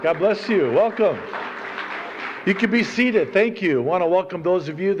God bless you. Welcome. You can be seated. Thank you. I want to welcome those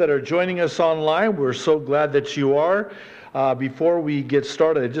of you that are joining us online. We're so glad that you are. Before we get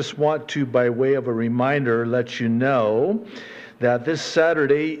started, I just want to, by way of a reminder, let you know that this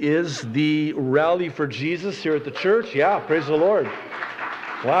Saturday is the Rally for Jesus here at the church. Yeah, praise the Lord.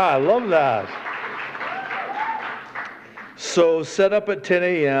 Wow, I love that. So set up at 10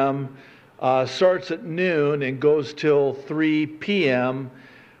 a.m., starts at noon and goes till 3 p.m.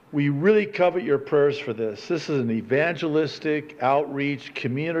 We really covet your prayers for this. This is an evangelistic outreach,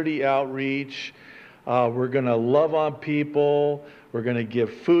 community outreach. We're going to love on people. We're going to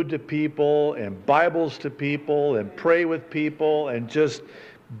give food to people and Bibles to people and pray with people and just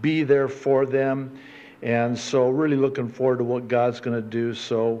be there for them. And so really looking forward to what God's going to do.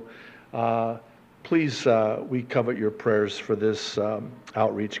 So please, we covet your prayers for this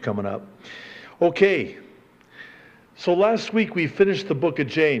outreach coming up. Okay. So last week we finished the book of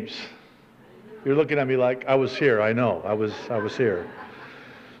James. You're looking at me like I was here. I know, I was here.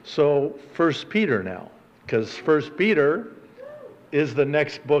 So 1 Peter now, because 1 Peter is the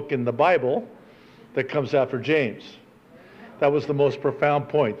next book in the Bible that comes after James. That was the most profound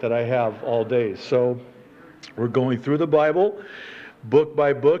point that I have all day. So we're going through the Bible, book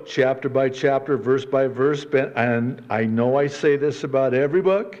by book, chapter by chapter, verse by verse. And I know I say this about every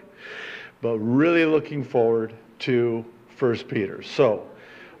book, but really looking forward to 1 Peter. So,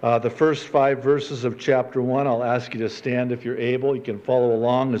 the first 5 verses of chapter 1, I'll ask you to stand if you're able. You can follow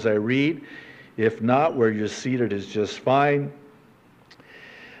along as I read. If not, where you're seated is just fine.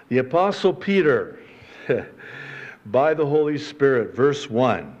 The Apostle Peter, by the Holy Spirit, verse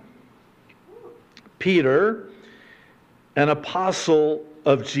 1. Peter, an apostle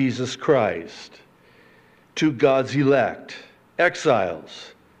of Jesus Christ, to God's elect,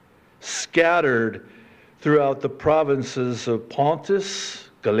 exiles, scattered throughout the provinces of Pontus,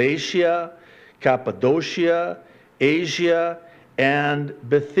 Galatia, Cappadocia, Asia, and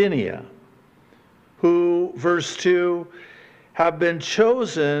Bithynia, who, verse 2, have been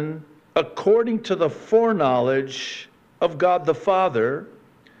chosen according to the foreknowledge of God the Father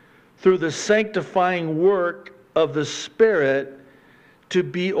through the sanctifying work of the Spirit to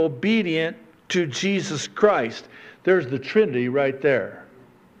be obedient to Jesus Christ. There's the Trinity right there.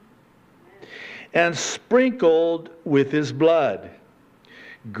 And sprinkled with his blood.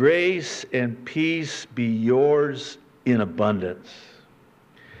 Grace and peace be yours in abundance.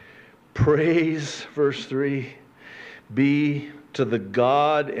 Praise, verse 3, be to the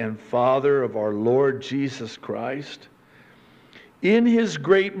God and Father of our Lord Jesus Christ. In his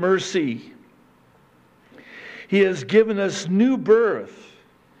great mercy, he has given us new birth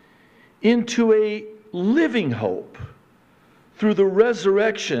into a living hope through the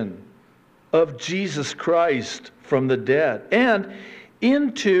resurrection of Jesus Christ from the dead, and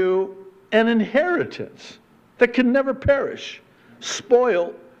into an inheritance that can never perish,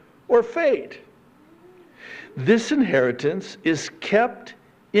 spoil, or fade. This inheritance is kept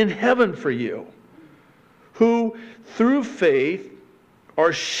in heaven for you, who through faith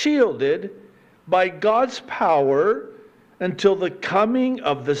are shielded by God's power until the coming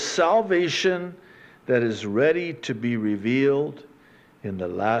of the salvation that is ready to be revealed in the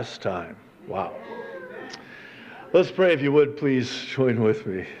last time. Wow. Let's pray, if you would, please join with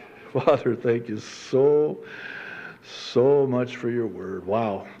me. Father, thank you so much for your word.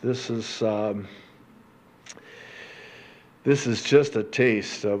 Wow, this is just a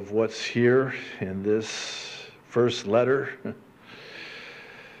taste of what's here in this first letter.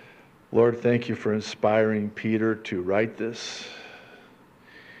 Lord, thank you for inspiring Peter to write this.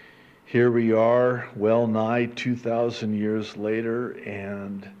 Here we are, well nigh 2,000 years later,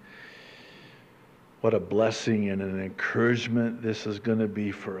 and what a blessing and an encouragement this is going to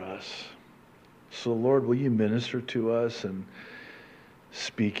be for us. So, Lord, will you minister to us and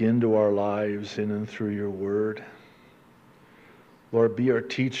speak into our lives in and through your word? Lord, be our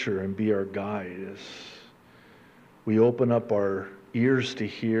teacher and be our guide as we open up our ears to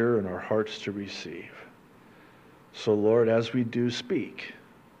hear and our hearts to receive. So, Lord, as we do, speak.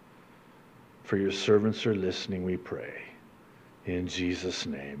 For your servants are listening, we pray. In Jesus'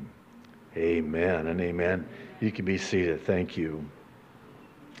 name. Amen and amen. You can be seated. Thank you.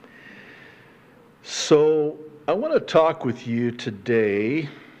 So I want to talk with you today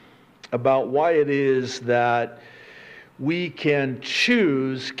about why it is that we can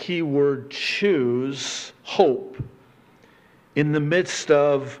choose, keyword choose, hope in the midst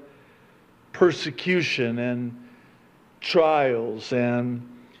of persecution and trials and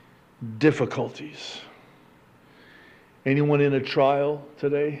difficulties. Anyone in a trial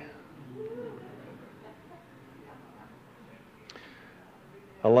today?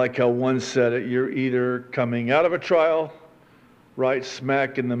 I like how one said it, you're either coming out of a trial, right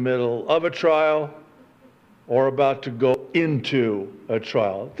smack in the middle of a trial, or about to go into a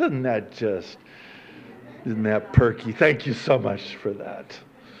trial. Isn't that perky? Thank you so much for that.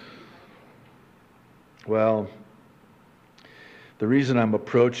 Well, the reason I'm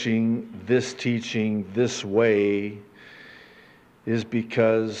approaching this teaching this way is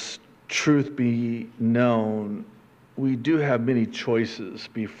because, truth be known, we do have many choices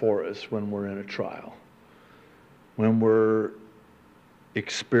before us when we're in a trial, when we're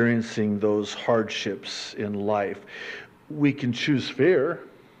experiencing those hardships in life. We can choose fear.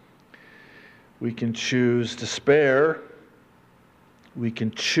 We can choose despair. We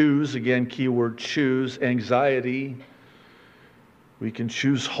can choose, again, keyword choose, anxiety. We can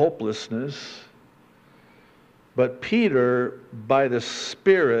choose hopelessness. But Peter, by the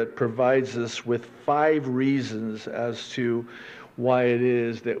Spirit, provides us with 5 reasons as to why it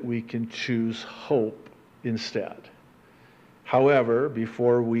is that we can choose hope instead. However,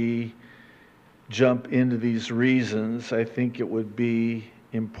 before we jump into these reasons, I think it would be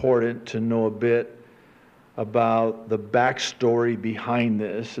important to know a bit about the backstory behind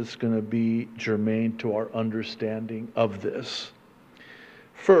this. It's going to be germane to our understanding of this.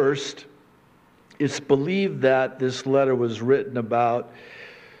 First, it's believed that this letter was written about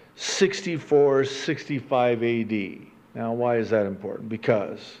 64, 65 AD. Now, why is that important?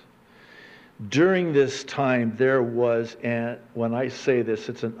 Because during this time, there was, and when I say this,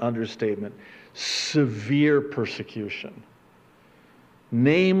 it's an understatement, severe persecution.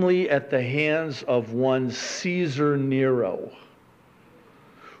 Namely at the hands of one Caesar Nero,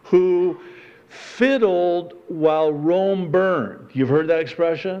 who fiddled while Rome burned. You've heard that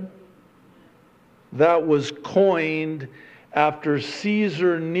expression? That was coined after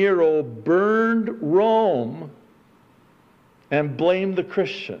Caesar Nero burned Rome and blamed the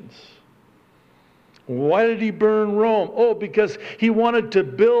Christians. Why did he burn Rome? Oh, because he wanted to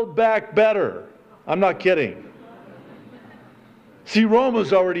build back better. I'm not kidding. See, Rome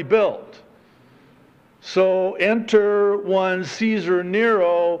was already built. So enter one Caesar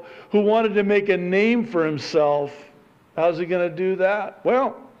Nero who wanted to make a name for himself. How's he going to do that?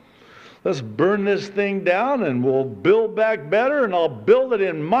 Well, let's burn this thing down and we'll build back better, and I'll build it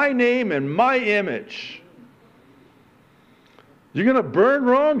in my name and my image. You're going to burn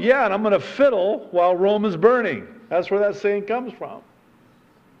Rome? Yeah, and I'm going to fiddle while Rome is burning. That's where that saying comes from.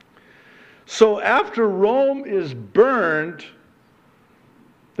 So after Rome is burned,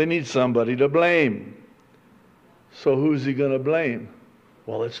 they need somebody to blame. So who's he going to blame?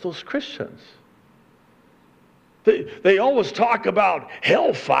 Well, it's those Christians. They always talk about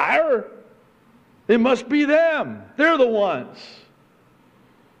hellfire. It must be them. They're the ones.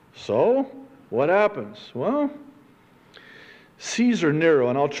 So, what happens? Well, Caesar Nero,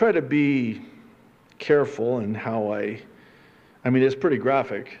 and I'll try to be careful in how I mean, it's pretty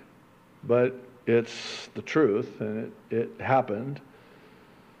graphic, but it's the truth, and it happened.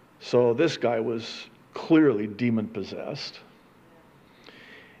 So this guy was clearly demon-possessed.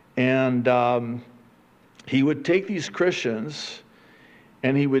 And he would take these Christians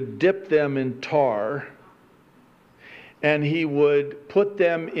and he would dip them in tar, and he would put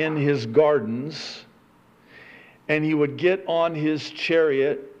them in his gardens, and he would get on his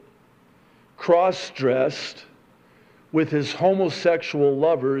chariot, cross-dressed, with his homosexual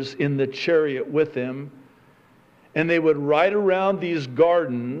lovers in the chariot with him, and they would ride around these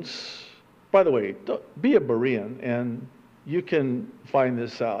gardens. By the way, be a Berean, and you can find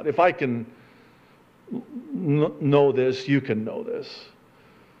this out. If I can know this, you can know this.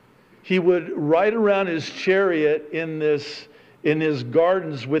 He would ride around his chariot in his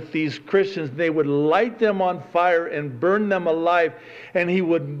gardens with these Christians. They would light them on fire and burn them alive. And he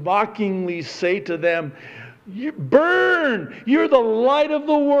would mockingly say to them, "Burn! You're the light of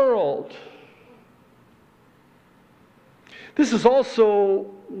the world." This is also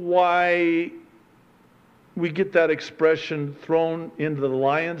why we get that expression, thrown into the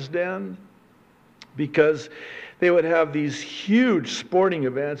lion's den, because they would have these huge sporting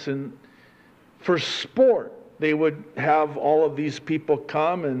events, and for sport, they would have all of these people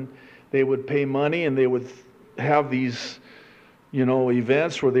come, and they would pay money, and they would have these,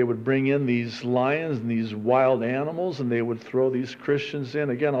 events where they would bring in these lions and these wild animals, and they would throw these Christians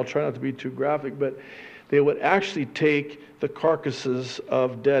in. Again, I'll try not to be too graphic, but they would actually take the carcasses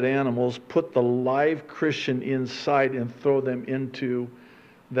of dead animals, put the live Christian inside, and throw them into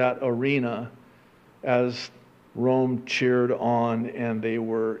that arena as Rome cheered on, and they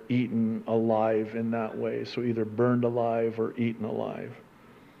were eaten alive in that way. So either burned alive or eaten alive.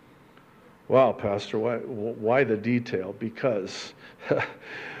 Wow, Pastor, why the detail? Because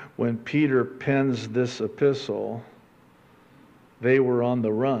when Peter pens this epistle, they were on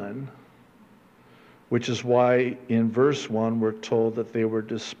the run, which is why in verse 1 we're told that they were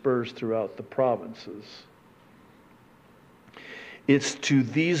dispersed throughout the provinces. It's to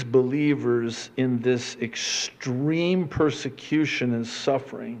these believers in this extreme persecution and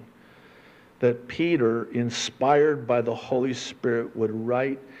suffering that Peter, inspired by the Holy Spirit, would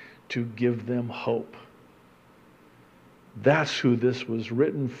write to give them hope. That's who this was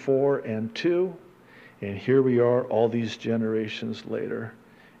written for and to. And here we are all these generations later.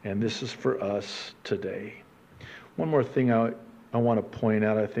 And this is for us today. One more thing I want to point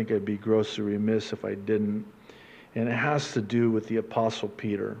out. I think I'd be grossly remiss if I didn't. And it has to do with the Apostle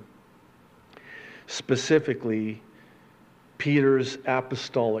Peter. Specifically, Peter's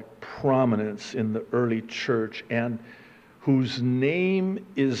apostolic prominence in the early church, and whose name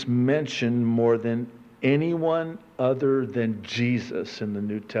is mentioned more than anyone other than Jesus in the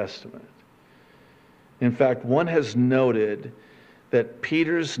New Testament. In fact, one has noted that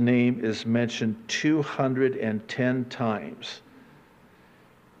Peter's name is mentioned 210 times.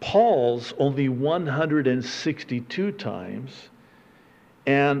 Paul's only 162 times,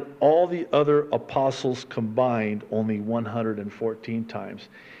 and all the other apostles combined only 114 times.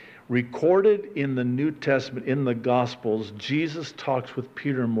 Recorded in the New Testament, in the Gospels, Jesus talks with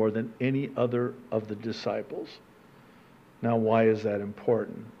Peter more than any other of the disciples. Now, why is that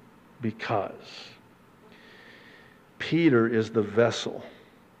important? Because Peter is the vessel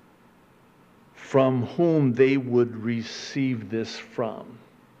from whom they would receive this from.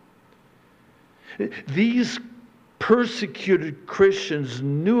 These persecuted Christians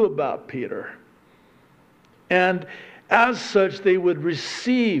knew about Peter, and as such they would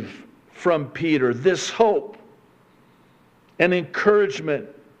receive from Peter this hope and encouragement,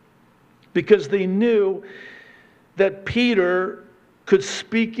 because they knew that Peter could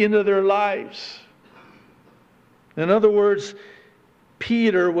speak into their lives. In other words,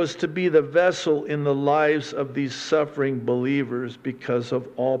 Peter was to be the vessel in the lives of these suffering believers because of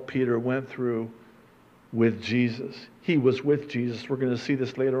all Peter went through with Jesus. He was with Jesus. We're going to see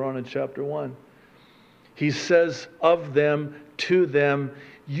this later on in chapter 1. He says of them, to them,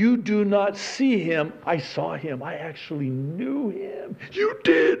 you do not see him. I saw him. I actually knew him. You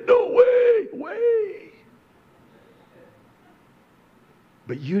did? No way.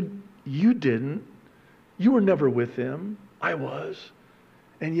 But you didn't. You were never with him. I was.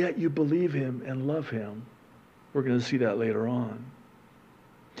 And yet you believe him and love him. We're going to see that later on.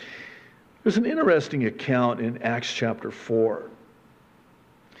 There's an interesting account in Acts chapter 4.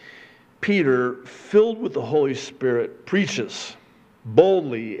 Peter, filled with the Holy Spirit, preaches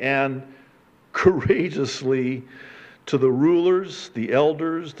boldly and courageously to the rulers, the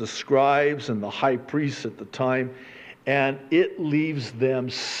elders, the scribes, and the high priests at the time, and it leaves them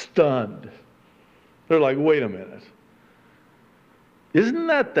stunned. They're like, wait a minute. Isn't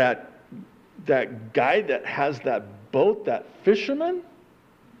that guy that has that boat, that fisherman?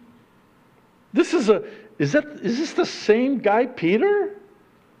 Is this the same guy, Peter?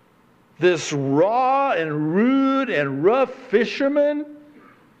 This raw and rude and rough fisherman?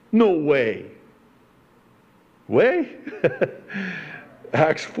 No way.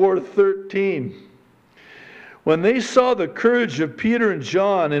 Acts 4:13. When they saw the courage of Peter and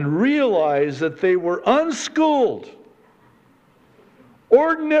John and realized that they were unschooled,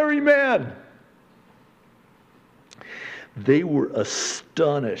 ordinary men, they were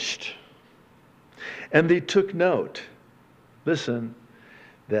astonished. And they took note, listen,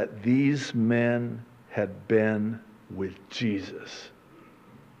 that these men had been with Jesus.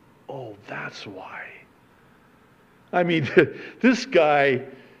 Oh, that's why. I mean, this guy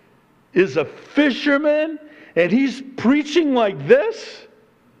is a fisherman and he's preaching like this?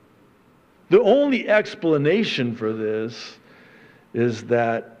 The only explanation for this is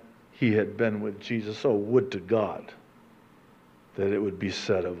that he had been with Jesus. Oh, would to God that it would be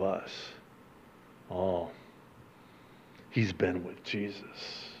said of us. Oh, he's been with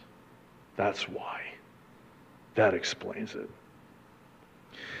Jesus. That's why. That explains it.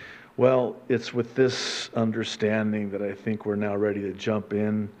 Well, it's with this understanding that I think we're now ready to jump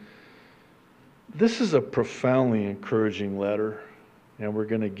in. This is a profoundly encouraging letter, and we're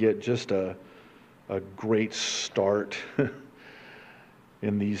going to get just a great start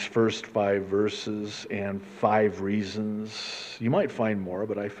in these first 5 verses and 5 reasons. You might find more,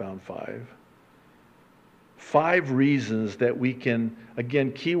 but I found 5. 5 reasons that we can,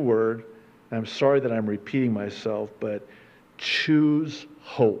 again, key word, I'm sorry that I'm repeating myself, but choose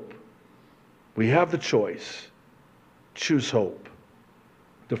hope. We have the choice. Choose hope.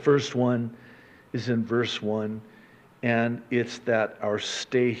 The first one, is in verse 1, and it's that our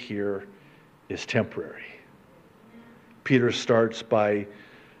stay here is temporary. Peter starts by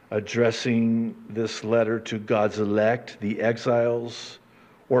addressing this letter to God's elect, the exiles,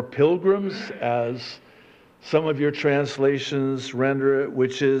 or pilgrims, as some of your translations render it,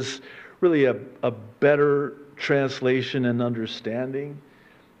 which is really a better translation and understanding.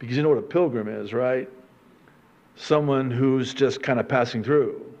 Because you know what a pilgrim is, right? Someone who's just kind of passing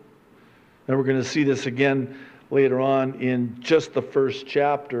through. And we're going to see this again later on in just the first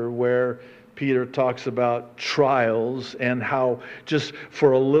chapter, where Peter talks about trials and how just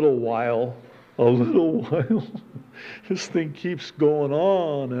for a little while, this thing keeps going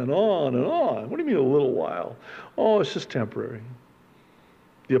on and on and on. What do you mean a little while? Oh, it's just temporary.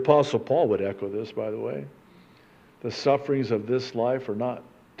 The Apostle Paul would echo this, by the way. The sufferings of this life are not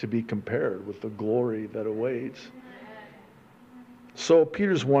to be compared with the glory that awaits. So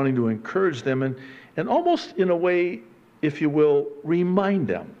Peter's wanting to encourage them and almost in a way, if you will, remind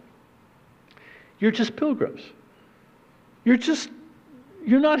them. You're just pilgrims. You're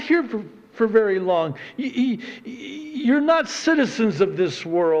not here for very long. You're not citizens of this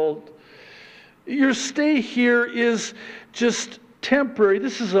world. Your stay here is just temporary.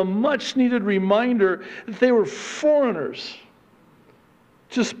 This is a much needed reminder that they were foreigners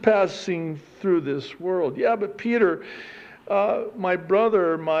just passing through this world. Yeah, but Peter, my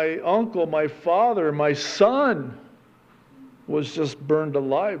brother, my uncle, my father, my son was just burned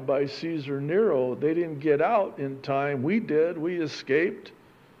alive by Caesar Nero. They didn't get out in time. We did. We escaped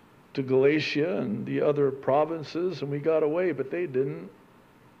to Galatia and the other provinces, and we got away, but they didn't.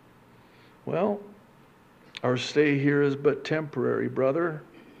 Well, our stay here is but temporary, brother,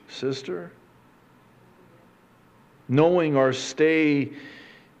 sister. Knowing our stay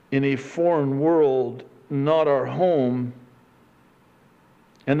in a foreign world, not our home,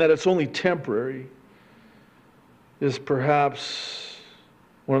 and that it's only temporary, is perhaps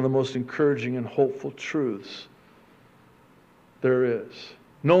one of the most encouraging and hopeful truths there is.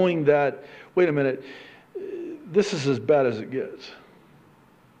 Knowing that, wait a minute, this is as bad as it gets.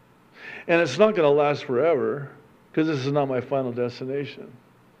 And it's not going to last forever, because this is not my final destination.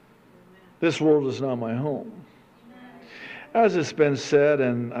 This world is not my home. As it's been said,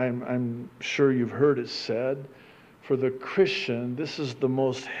 and I'm sure you've heard it said, for the Christian, this is the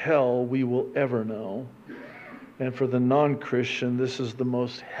most hell we will ever know. And for the non-Christian, this is the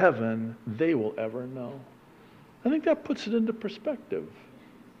most heaven they will ever know. I think that puts it into perspective.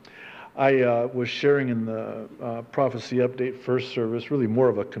 I was sharing in the Prophecy Update first service, really more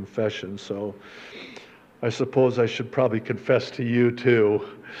of a confession, so I suppose I should probably confess to you too.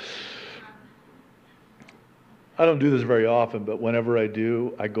 I don't do this very often, but whenever I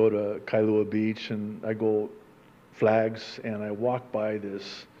do, I go to Kailua Beach and I go flags and I walk by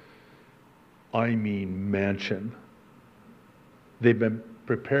this, mansion. They've been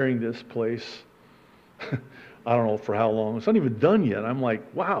preparing this place, I don't know for how long. It's not even done yet. I'm like,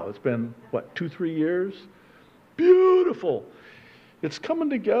 wow, it's been, 2-3 years? Beautiful. It's coming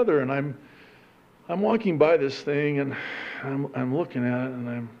together, and I'm walking by this thing, and I'm looking at it,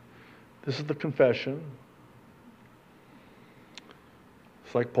 and this is the confession.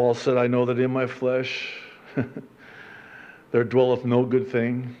 It's like Paul said, I know that in my flesh there dwelleth no good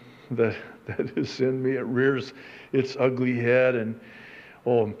thing that is in me. It rears its ugly head, and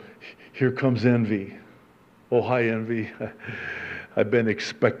here comes envy. Oh, hi, envy. I've been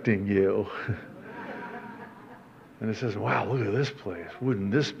expecting you. And it says, wow, look at this place.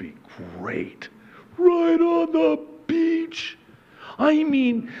 Wouldn't this be great? Right on the beach. I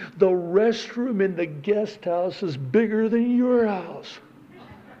mean, the restroom in the guest house is bigger than your house.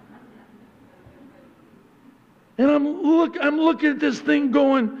 And I'm looking at this thing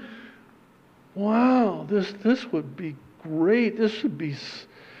going, wow, this would be great. This would be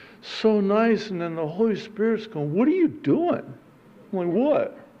so nice. And then the Holy Spirit's going, what are you doing? I'm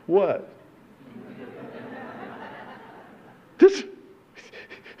like, what? This.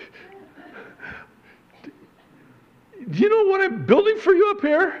 Do you know what I'm building for you up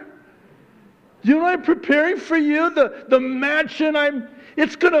here? Do you know what I'm preparing for you? The mansion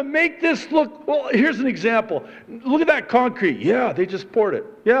it's going to make this look, well, here's an example. Look at that concrete. Yeah, they just poured it.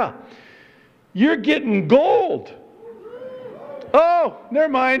 Yeah. You're getting gold. Oh, never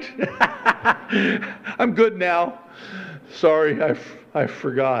mind. I'm good now. Sorry, I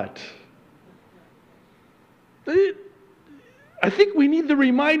forgot. I think we need the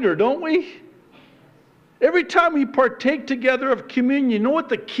reminder, don't we? Every time we partake together of communion, you know what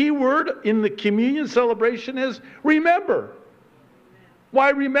the key word in the communion celebration is? Remember. Why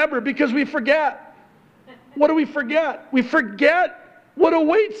remember? Because we forget. What do we forget? We forget what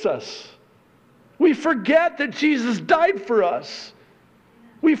awaits us. We forget that Jesus died for us.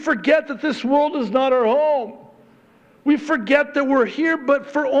 We forget that this world is not our home. We forget that we're here, but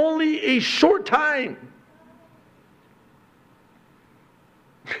for only a short time.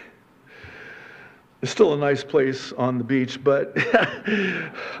 It's still a nice place on the beach, but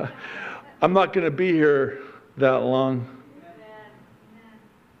I'm not going to be here that long.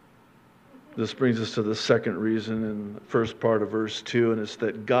 This brings us to the second reason in the first part of verse 2, and it's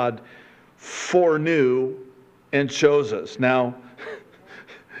that God foreknew and chose us. Now,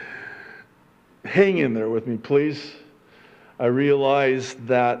 hang in there with me, please. I realize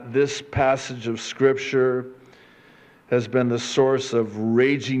that this passage of Scripture has been the source of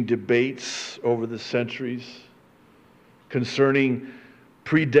raging debates over the centuries concerning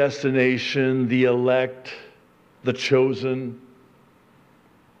predestination, the elect, the chosen,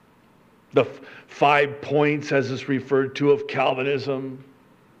 the 5 points, as it's referred to, of Calvinism.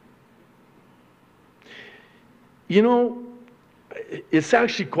 You know, it's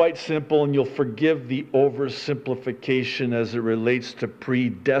actually quite simple, and you'll forgive the oversimplification as it relates to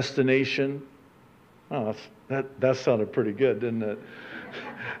predestination. Oh, that sounded pretty good, didn't it?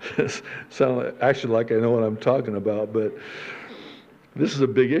 It sounded actually like I know what I'm talking about, but this is a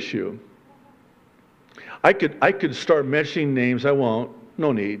big issue. I could start mentioning names. I won't.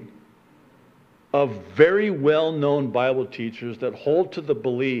 No need. Of very well-known Bible teachers that hold to the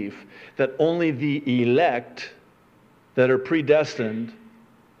belief that only the elect that are predestined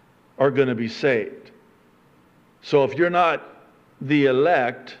are going to be saved. So if you're not the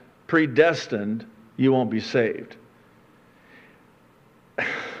elect, predestined, you won't be saved.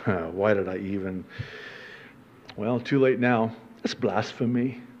 Why did I even? Well, too late now. It's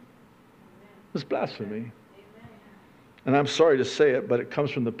blasphemy. It's blasphemy. And I'm sorry to say it, but it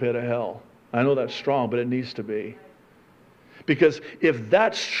comes from the pit of hell. I know that's strong, but it needs to be. Because if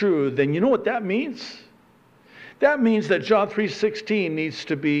that's true, then you know what that means? That means that John 3:16 needs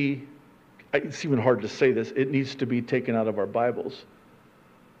to be, it's even hard to say this, it needs to be taken out of our Bibles.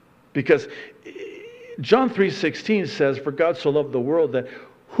 Because John 3:16 says, "For God so loved the world that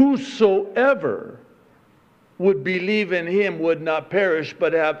whosoever would believe in him would not perish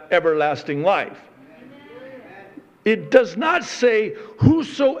but have everlasting life." It does not say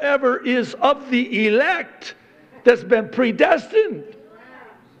whosoever is of the elect that's been predestined.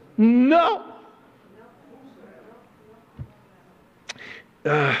 No.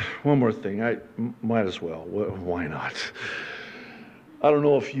 One more thing. I might as well. Why not? I don't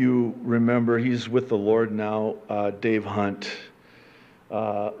know if you remember, he's with the Lord now, Dave Hunt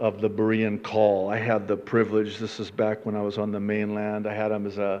of the Berean Call. I had the privilege, this is back when I was on the mainland, I had him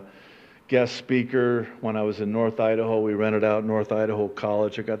as a guest speaker when I was in North Idaho. We rented out North Idaho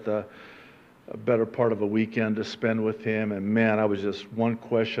College. I got the better part of a weekend to spend with him, and man, I was just one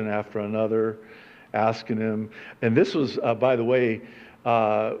question after another asking him. And this was, by the way,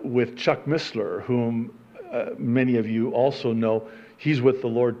 with Chuck Missler, whom many of you also know. He's with the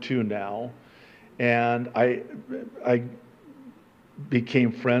Lord too now. And I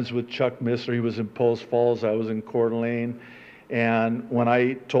became friends with Chuck Missler. He was in Post Falls. I was in Coeur d'Alene. And when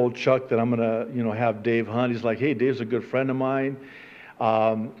I told Chuck that I'm going to, have Dave Hunt, he's like, "Hey, Dave's a good friend of mine."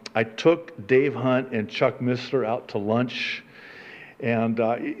 I took Dave Hunt and Chuck Missler out to lunch. And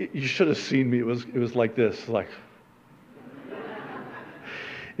you should have seen me. It was like this, like.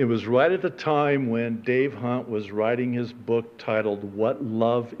 It was right at the time when Dave Hunt was writing his book titled "What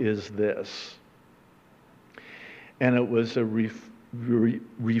Love Is This?" And it was a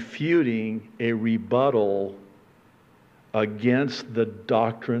refuting a rebuttal against the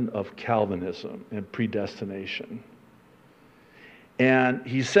doctrine of Calvinism and predestination. And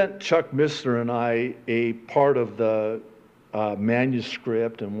he sent Chuck Missler and I a part of the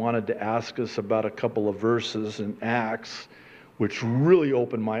manuscript and wanted to ask us about a couple of verses in Acts, which really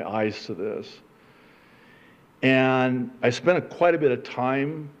opened my eyes to this. And I spent quite a bit of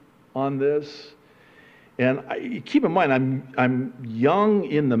time on this. And keep in mind, I'm young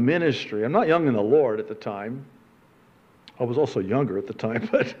in the ministry. I'm not young in the Lord at the time. I was also younger at the time,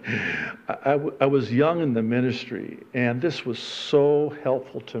 but I was young in the ministry. And this was so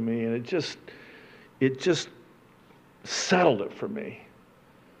helpful to me. And it just settled it for me.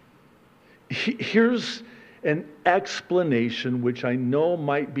 Here's an explanation which I know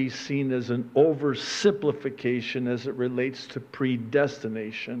might be seen as an oversimplification as it relates to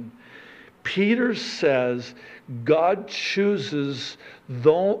predestination. Peter says God chooses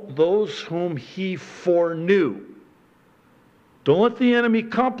those whom he foreknew. Don't let the enemy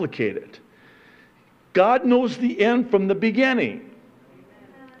complicate it. God knows the end from the beginning.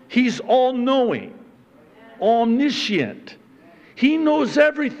 He's all-knowing, omniscient. He knows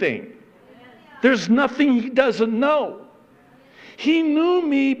everything. There's nothing he doesn't know. He knew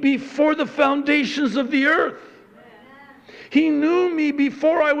me before the foundations of the earth. He knew me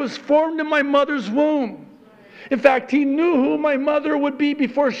before I was formed in my mother's womb. In fact, he knew who my mother would be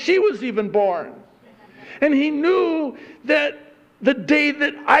before she was even born. And he knew that the day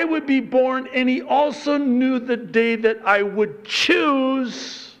that I would be born, and he also knew the day that I would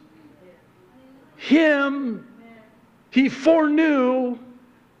choose him. He foreknew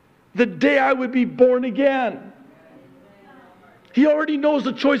the day I would be born again. He already knows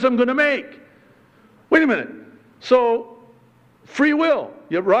the choice I'm going to make. Wait a minute. So, free will,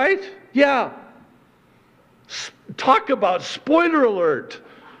 yeah, right? Yeah. Talk about spoiler alert.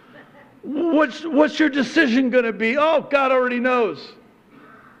 What's your decision going to be? Oh, God already knows.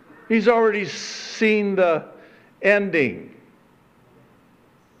 He's already seen the ending.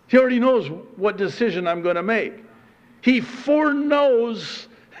 He already knows what decision I'm going to make. He foreknows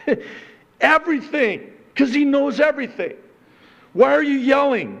everything because he knows everything. Why are you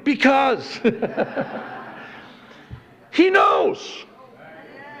yelling? Because he knows.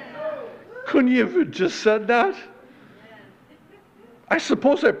 Couldn't you have just said that? I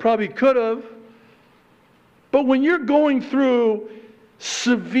suppose I probably could have. But when you're going through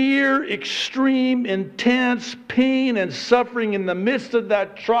severe, extreme, intense pain and suffering in the midst of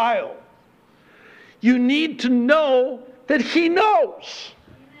that trial, you need to know that he knows.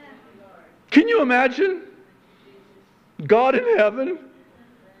 Can you imagine God in heaven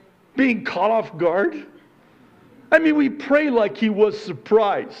being caught off guard? I mean, we pray like he was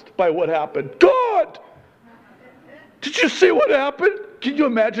surprised by what happened. God! Did you see what happened? Can you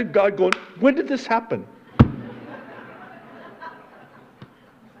imagine God going, when did this happen?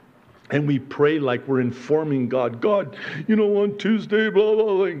 And we pray like we're informing God. God, on Tuesday, blah, blah,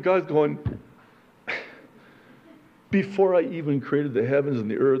 blah. And God's going, before I even created the heavens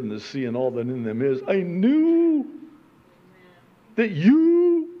and the earth and the sea and all that in them is, I knew that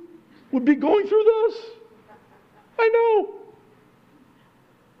you would be going through this. I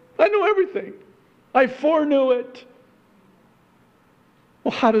know everything. I foreknew it.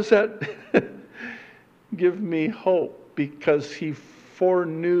 Well, how does that give me hope? Because he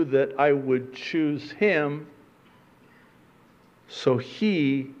foreknew that I would choose him, so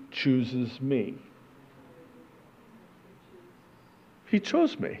he chooses me. He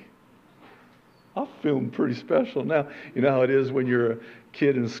chose me. I'm feeling pretty special now. You know how it is when you're a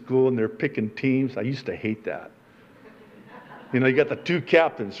kid in school and they're picking teams? I used to hate that. You got the two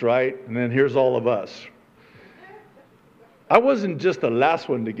captains, right? And then here's all of us. I wasn't just the last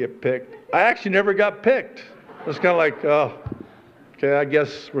one to get picked. I actually never got picked. It was kind of like, oh, okay, I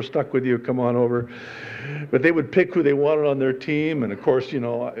guess we're stuck with you. Come on over. But they would pick who they wanted on their team. And of course,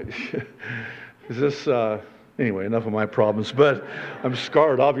 is this, anyway, enough of my problems. But I'm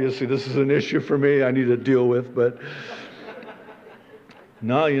scarred. Obviously, this is an issue for me I need to deal with. But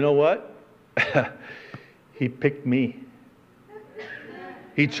no, you know what? He picked me.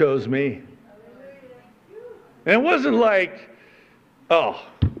 He chose me. And it wasn't like, oh,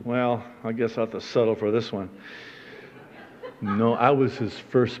 well, I guess I'll have to settle for this one. No, I was his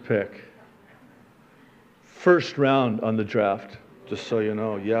first pick. First round on the draft, just so you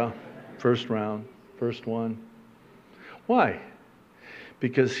know. Yeah, first round, first one. Why?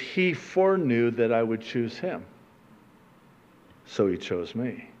 Because he foreknew that I would choose him. So he chose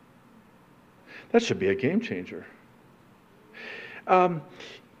me. That should be a game changer.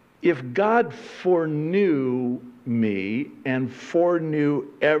 If God foreknew me and foreknew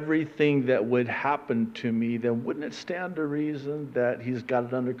everything that would happen to me, then wouldn't it stand to reason that he's got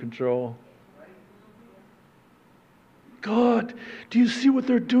it under control? God, do you see what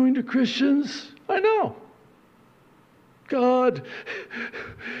they're doing to Christians? I know. God,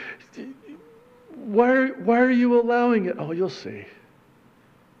 why are you allowing it? Oh, you'll see.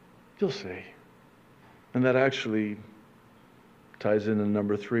 You'll see. And that actually ties into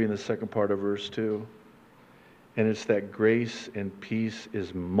number 3 in the second part of verse 2. And it's that grace and peace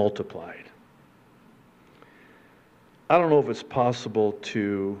is multiplied. I don't know if it's possible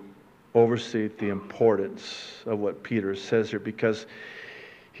to overstate the importance of what Peter says here, because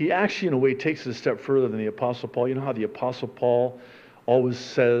he actually, in a way, takes it a step further than the Apostle Paul. You know how the Apostle Paul always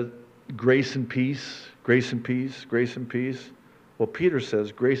said, grace and peace, grace and peace, grace and peace? Well, Peter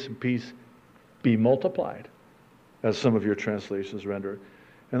says, grace and peace be multiplied, as some of your translations render.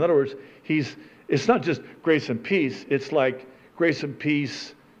 In other words, it's not just grace and peace, it's like grace and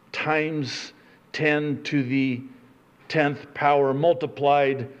peace times 10 to the 10th power,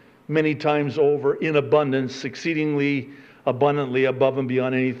 multiplied many times over in abundance, exceedingly abundantly above and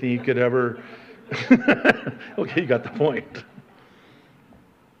beyond anything you could ever. Okay, you got the point.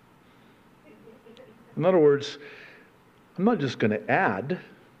 In other words, I'm not just going to add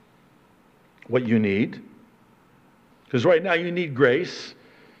what you need, because right now you need grace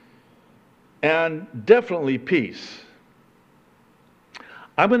and definitely peace.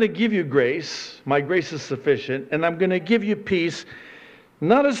 I'm going to give you grace. My grace is sufficient. And I'm going to give you peace,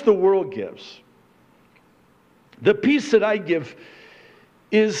 not as the world gives. The peace that I give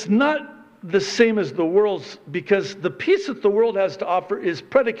is not the same as the world's, because the peace that the world has to offer is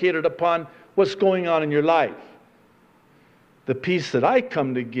predicated upon what's going on in your life. The peace that I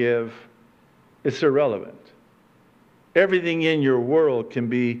come to give is irrelevant. Everything in your world can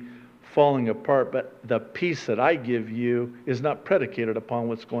be falling apart, but the peace that I give you is not predicated upon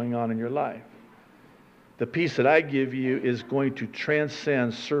what's going on in your life. The peace that I give you is going to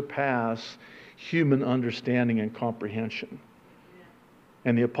transcend, surpass human understanding and comprehension.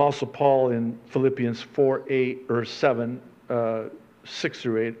 And the Apostle Paul in Philippians 6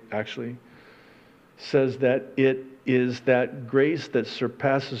 through 8 actually, says that it is that grace that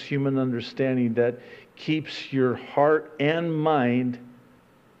surpasses human understanding that keeps your heart and mind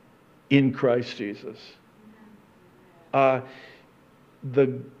in Christ Jesus. The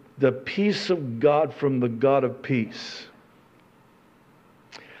peace of God from the God of peace.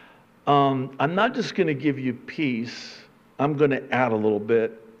 I'm not just going to give you peace. I'm going to add a little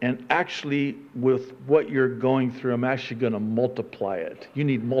bit. And actually, with what you're going through, I'm actually going to multiply it. You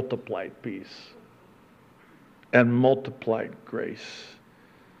need multiplied peace and multiplied grace.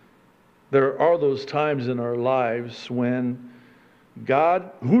 There are those times in our lives when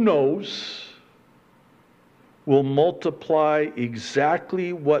God, who knows, will multiply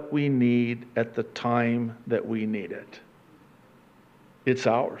exactly what we need at the time that we need it. It's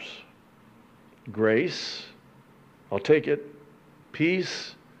ours. Grace, I'll take it.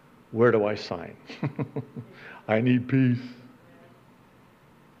 Peace, where do I sign? I need peace.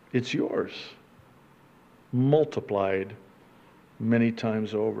 It's yours. Multiplied many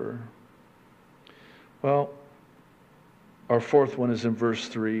times over. Well, our fourth one is in verse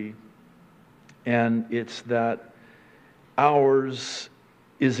 3, and it's that ours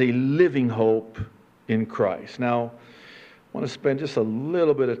is a living hope in Christ. Now, I want to spend just a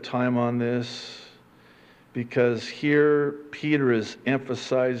little bit of time on this, because here Peter is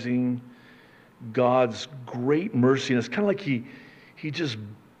emphasizing God's great mercy. And it's kind of like he just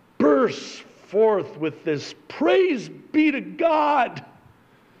bursts forth with this praise be to God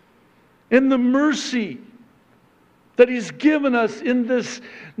and the mercy that He's given us in this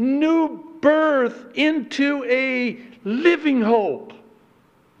new birth into a living hope.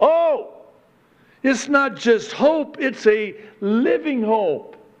 Oh, it's not just hope, it's a living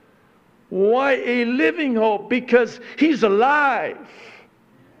hope. Why a living hope? Because He's alive.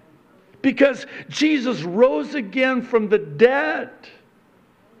 Because Jesus rose again from the dead.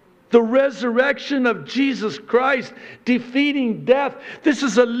 The resurrection of Jesus Christ defeating death. This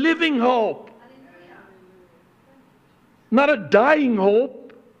is a living hope. Not a dying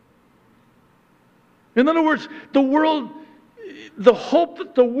hope. In other words, the hope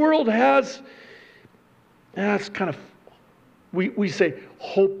that the world has, that's kind of, we say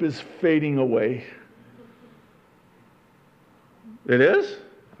hope is fading away. It is?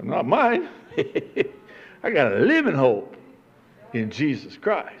 Not mine. I got a living hope in Jesus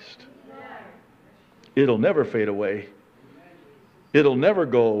Christ. It'll never fade away. It'll never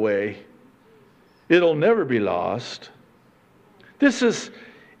go away. It'll never be lost. This is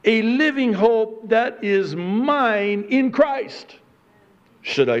a living hope that is mine in Christ,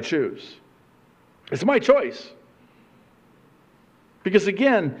 should I choose. It's my choice. Because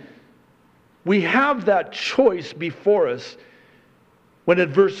again, we have that choice before us when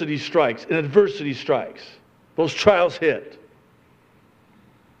adversity strikes. And adversity strikes. Those trials hit.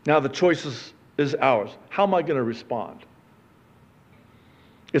 Now the choice is ours. How am I going to respond?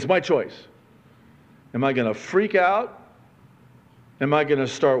 It's my choice. Am I going to freak out? Am I going to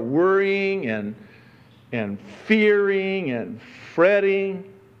start worrying and fearing and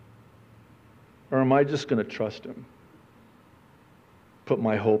fretting? Or am I just going to trust Him? Put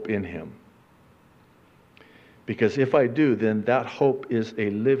my hope in Him. Because if I do, then that hope is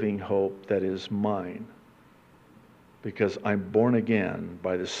a living hope that is mine. Because I'm born again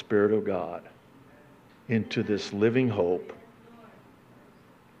by the Spirit of God into this living hope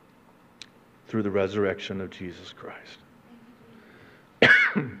through the resurrection of Jesus Christ.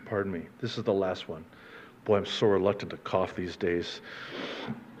 Pardon me. This is the last one. Boy, I'm so reluctant to cough these days.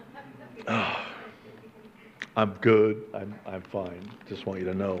 Oh, I'm good. I'm fine. Just want you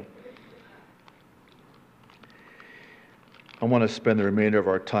to know. I want to spend the remainder of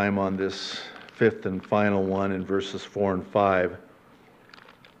our time on this fifth and final one in verses 4 and 5.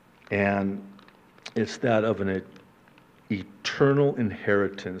 And It's that of an eternal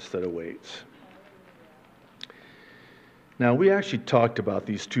inheritance that awaits. Now, we actually talked about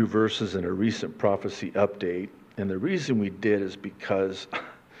these two verses in a recent prophecy update, and the reason we did is because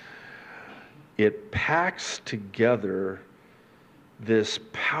it packs together this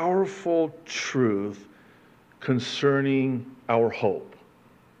powerful truth concerning our hope,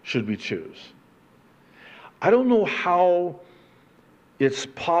 should we choose. I don't know how it's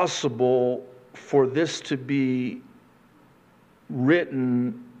possible for this to be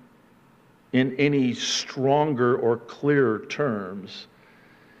written in any stronger or clearer terms,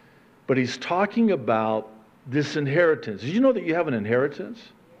 but he's talking about this inheritance. Did you know that you have an inheritance?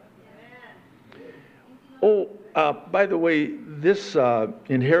 Oh, by the way, this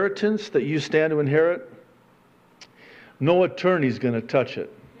inheritance that you stand to inherit, no attorney's going to touch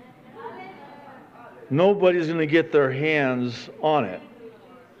it. Nobody's going to get their hands on it.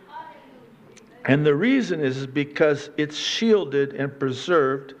 And the reason is because it's shielded and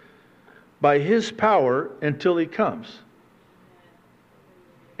preserved by His power until He comes.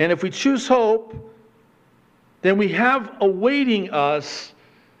 And if we choose hope, then we have awaiting us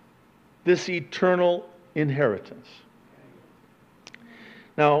this eternal inheritance.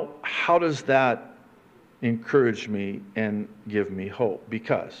 Now, how does that encourage me and give me hope?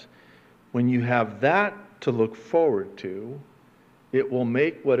 Because when you have that to look forward to, it will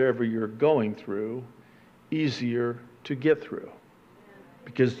make whatever you're going through easier to get through.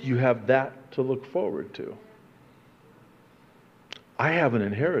 Because you have that to look forward to. I have an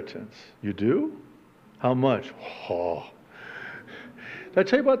inheritance. You do? How much? Oh. Did I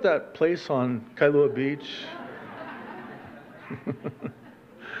tell you about that place on Kailua Beach?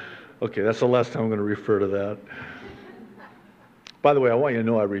 Okay, that's the last time I'm going to refer to that. By the way, I want you to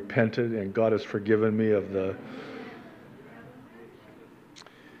know I repented and God has forgiven me of the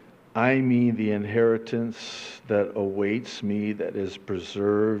inheritance that awaits me, that is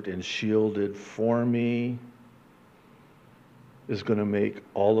preserved and shielded for me, is going to make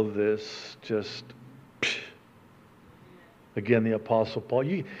all of this just... Again, the Apostle Paul,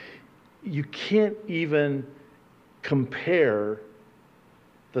 you can't even compare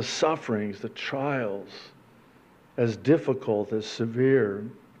the sufferings, the trials, as difficult, as severe,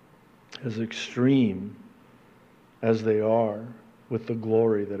 as extreme as they are, with the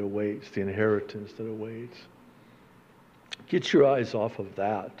glory that awaits, the inheritance that awaits. Get your eyes off of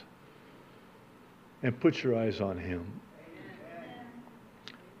that and put your eyes on Him.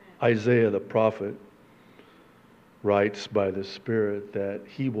 Isaiah the prophet writes by the Spirit that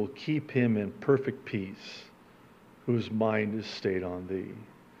He will keep him in perfect peace whose mind is stayed on Thee.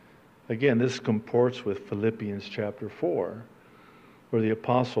 Again, this comports with Philippians chapter 4, where the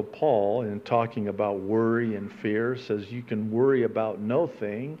Apostle Paul, in talking about worry and fear, says you can worry about no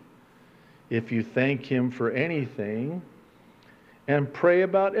thing if you thank Him for anything and pray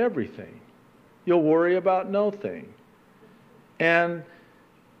about everything. You'll worry about no thing. And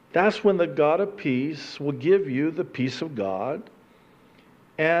that's when the God of peace will give you the peace of God.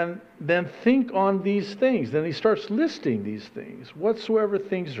 And then think on these things. Then he starts listing these things. Whatsoever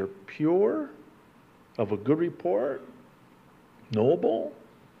things are pure, of a good report, noble,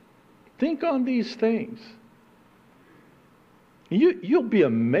 think on these things. You'll be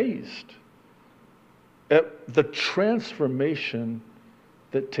amazed at the transformation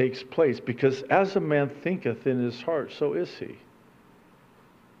that takes place. Because as a man thinketh in his heart, so is he.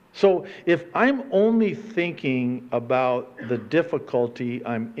 So if I'm only thinking about the difficulty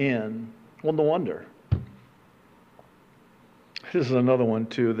I'm in, well, no wonder. This is another one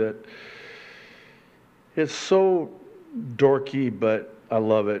too that it's so dorky, but I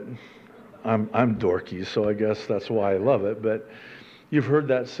love it. I'm dorky, so I guess that's why I love it. But you've heard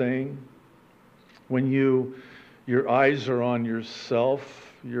that saying, when your eyes are on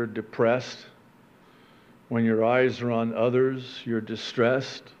yourself, you're depressed. When your eyes are on others, you're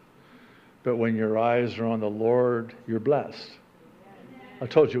distressed. But when your eyes are on the Lord, you're blessed. I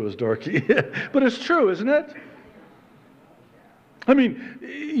told you it was dorky. But it's true, isn't it? I mean,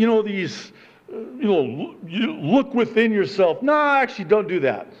 these, you look within yourself. No, actually, don't do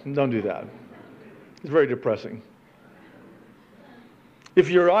that. Don't do that. It's very depressing. If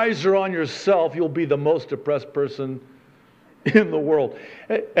your eyes are on yourself, you'll be the most depressed person in the world.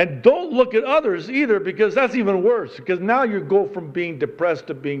 And don't look at others either, because that's even worse, because now you go from being depressed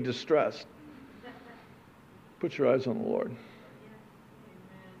to being distressed. Put your eyes on the Lord.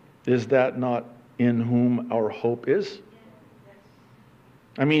 Is that not in whom our hope is?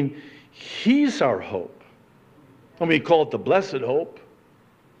 I mean, He's our hope. I mean, call it the blessed hope,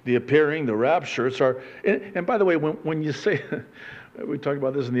 the appearing, the rapture. It's our. And by the way, when you say We talked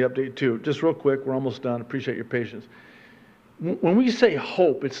about this in the update too. Just real quick, we're almost done. Appreciate your patience. When we say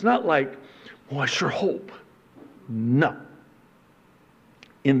hope, it's not like, well, I sure hope. No.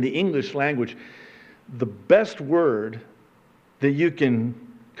 In the English language, the best word that you can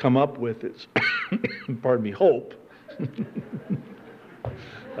come up with is, pardon me, hope.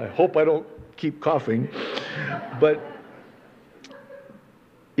 I hope I don't keep coughing. But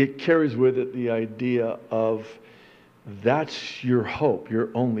it carries with it the idea of that's your hope, your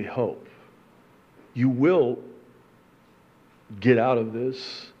only hope. You will get out of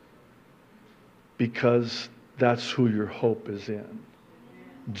this because that's who your hope is in.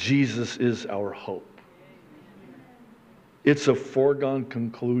 Jesus is our hope. It's a foregone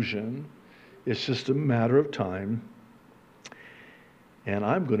conclusion. It's just a matter of time. And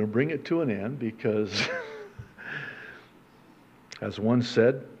I'm going to bring it to an end because, as one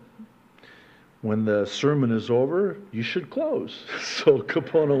said, when the sermon is over, you should close. So,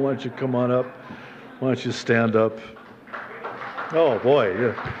 Capono, why don't you come on up? Why don't you stand up? Oh, boy.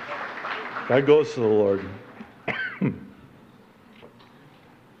 Yeah. That goes to the Lord.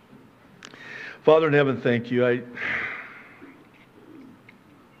 Father in heaven, thank you.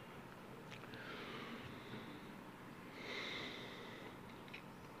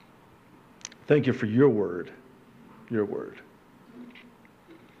 Thank you for your word. Your word.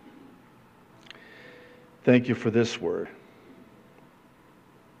 Thank you for this word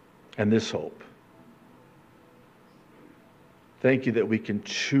and this hope. Thank you that we can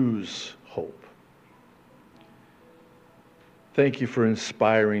choose hope. Thank you for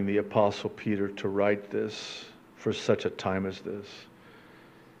inspiring the Apostle Peter to write this for such a time as this.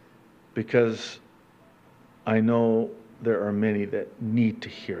 Because I know there are many that need to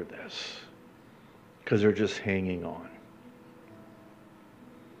hear this because they're just hanging on.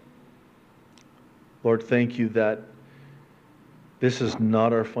 Lord, thank you that this is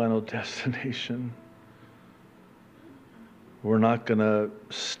not our final destination. We're not going to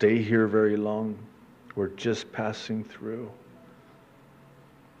stay here very long. We're just passing through.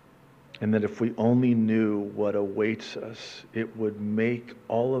 And that if we only knew what awaits us, it would make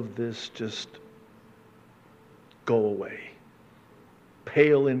all of this just go away.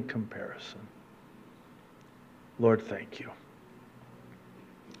 Pale in comparison. Lord, thank you.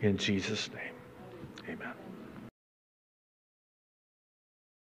 In Jesus' name. Amen.